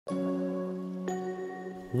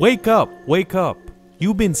Wake up! Wake up!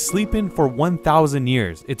 You've been sleeping for 1,000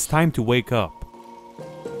 years. It's time to wake up.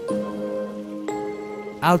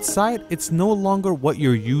 Outside, it's no longer what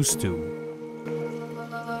you're used to.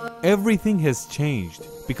 Everything has changed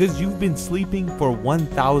because you've been sleeping for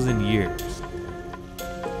 1,000 years.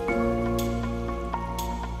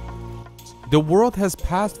 The world has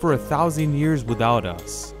passed for 1,000 years without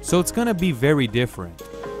us, so it's gonna be very different.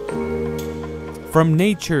 From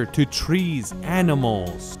nature to trees,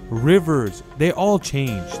 animals, rivers, they all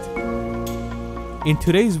changed. In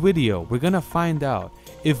today's video, we're gonna find out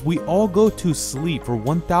if we all go to sleep for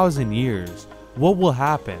 1,000 years, what will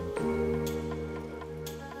happen?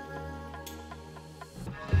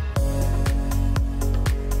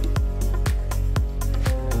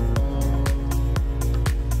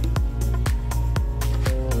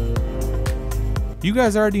 You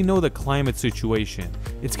guys already know the climate situation.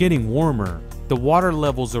 It's getting warmer. The water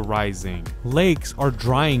levels are rising, lakes are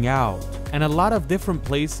drying out, and a lot of different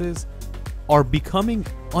places are becoming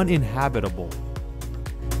uninhabitable.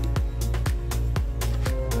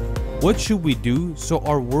 What should we do so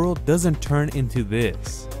our world doesn't turn into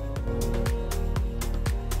this?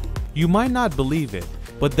 You might not believe it,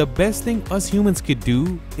 but the best thing us humans could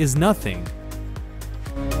do is nothing.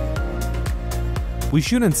 We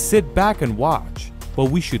shouldn't sit back and watch, but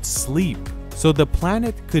we should sleep so the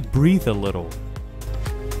planet could breathe a little.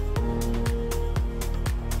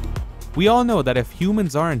 We all know that if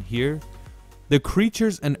humans aren't here, the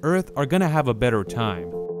creatures on Earth are gonna have a better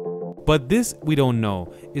time. But this we don't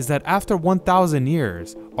know is that after 1,000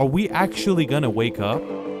 years, are we actually gonna wake up?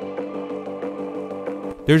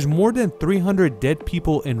 There's more than 300 dead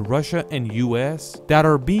people in Russia and US that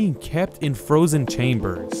are being kept in frozen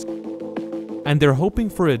chambers. And they're hoping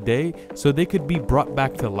for a day so they could be brought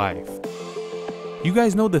back to life. You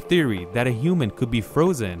guys know the theory that a human could be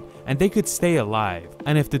frozen and they could stay alive,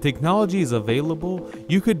 and if the technology is available,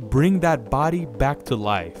 you could bring that body back to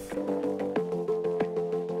life.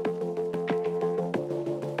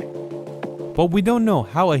 But we don't know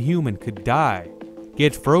how a human could die,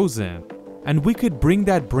 get frozen, and we could bring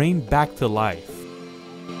that brain back to life.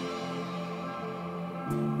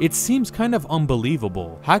 It seems kind of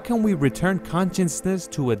unbelievable. How can we return consciousness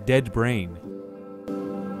to a dead brain?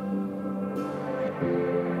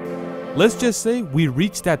 Let's just say we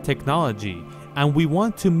reach that technology and we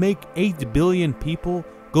want to make 8 billion people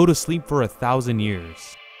go to sleep for 1,000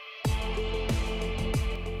 years.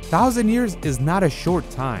 1,000 years is not a short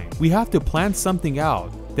time. We have to plan something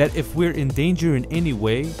out that if we're in danger in any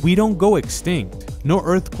way, we don't go extinct. No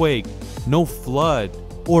earthquake, no flood,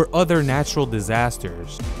 or other natural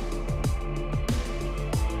disasters.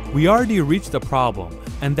 We already reached the problem,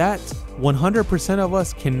 and that's 100% of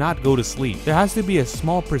us cannot go to sleep. There has to be a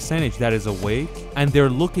small percentage that is awake and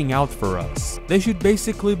they're looking out for us. They should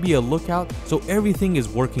basically be a lookout so everything is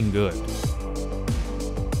working good.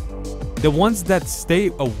 The ones that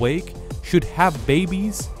stay awake should have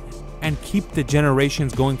babies and keep the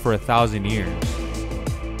generations going for 1,000 years.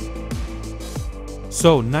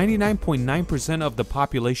 So 99.9% of the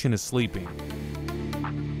population is sleeping.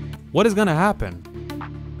 What is gonna happen?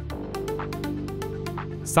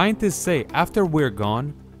 Scientists say after we're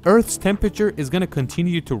gone, Earth's temperature is gonna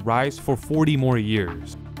continue to rise for 40 more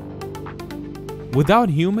years. Without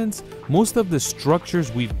humans, most of the structures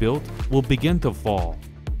we've built will begin to fall.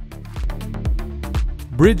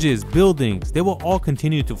 Bridges, buildings, they will all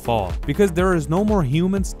continue to fall because there is no more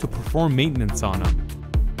humans to perform maintenance on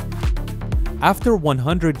them. After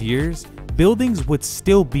 100 years, buildings with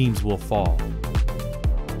steel beams will fall.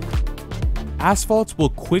 Asphalts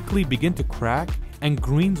will quickly begin to crack and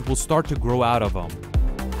greens will start to grow out of them.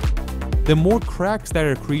 The more cracks that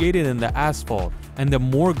are created in the asphalt and the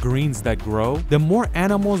more greens that grow, the more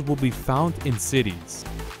animals will be found in cities.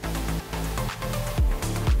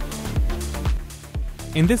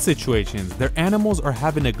 In these situations, their animals are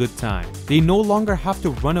having a good time. They no longer have to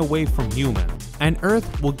run away from humans, and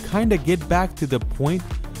Earth will kinda get back to the point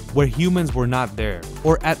where humans were not there,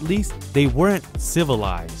 or at least they weren't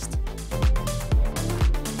civilized.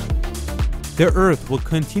 The Earth will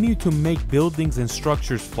continue to make buildings and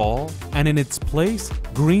structures fall, and in its place,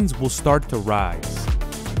 greens will start to rise.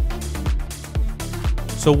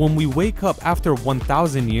 So when we wake up after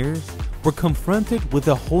 1,000 years, we're confronted with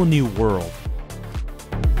a whole new world.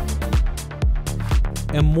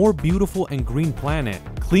 A more beautiful and green planet,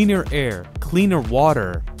 cleaner air, cleaner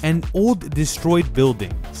water, and old destroyed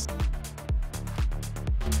buildings.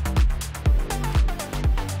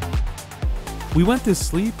 We went to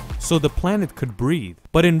sleep so the planet could breathe,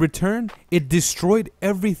 but in return, it destroyed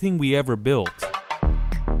everything we ever built.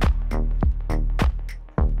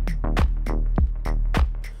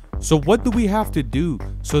 So what do we have to do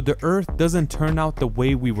so the Earth doesn't turn out the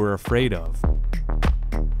way we were afraid of?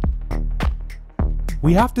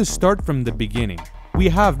 We have to start from the beginning. We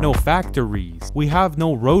have no factories, we have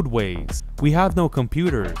no roadways, we have no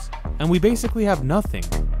computers, and we basically have nothing.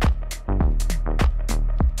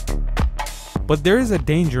 But there is a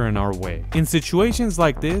danger in our way. In situations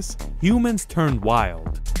like this, humans turn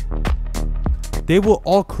wild. They will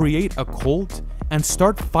all create a cult and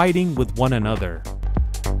start fighting with one another.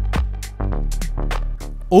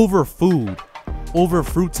 Over food, over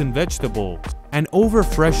fruits and vegetables, and over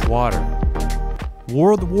fresh water.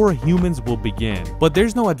 World War humans will begin, but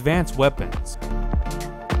there's no advanced weapons.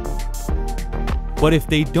 But if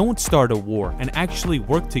they don't start a war and actually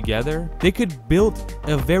work together, they could build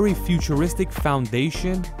a very futuristic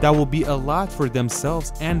foundation that will be a lot for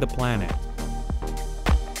themselves and the planet.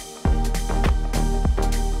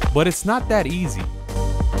 But it's not that easy.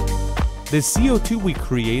 The CO2 we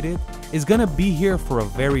created is gonna be here for a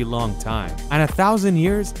very long time, and 1,000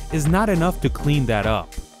 years is not enough to clean that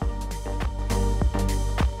up.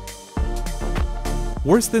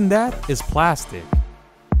 Worse than that is plastic.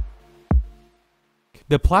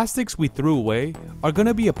 The plastics we threw away are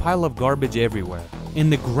gonna be a pile of garbage everywhere. In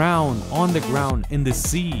the ground, on the ground, in the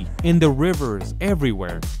sea, in the rivers,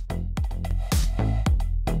 everywhere.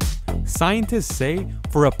 Scientists say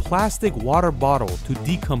for a plastic water bottle to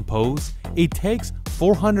decompose, it takes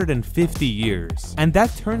 450 years, and that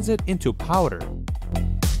turns it into powder.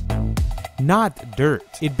 Not dirt.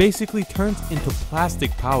 It basically turns into plastic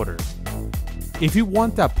powder. If you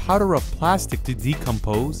want that powder of plastic to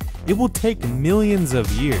decompose, it will take millions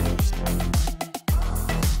of years.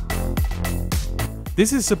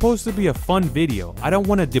 This is supposed to be a fun video, I don't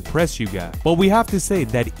want to depress you guys, but we have to say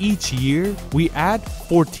that each year we add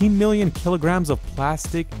 14 million kilograms of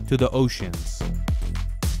plastic to the oceans.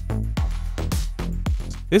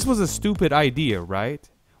 This was a stupid idea, right?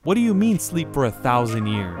 What do you mean sleep for 1,000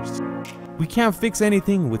 years? We can't fix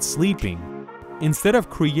anything with sleeping. Instead of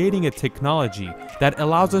creating a technology that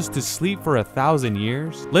allows us to sleep for 1,000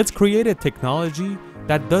 years, let's create a technology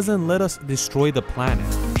that doesn't let us destroy the planet.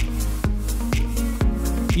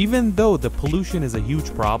 Even though the pollution is a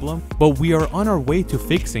huge problem, but we are on our way to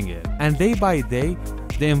fixing it, and day by day,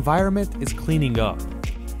 the environment is cleaning up.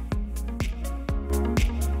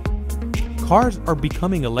 Cars are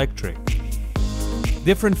becoming electric.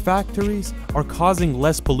 Different factories are causing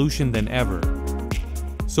less pollution than ever.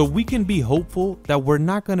 So we can be hopeful that we're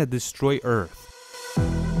not gonna destroy Earth.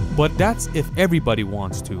 But that's if everybody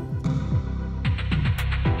wants to.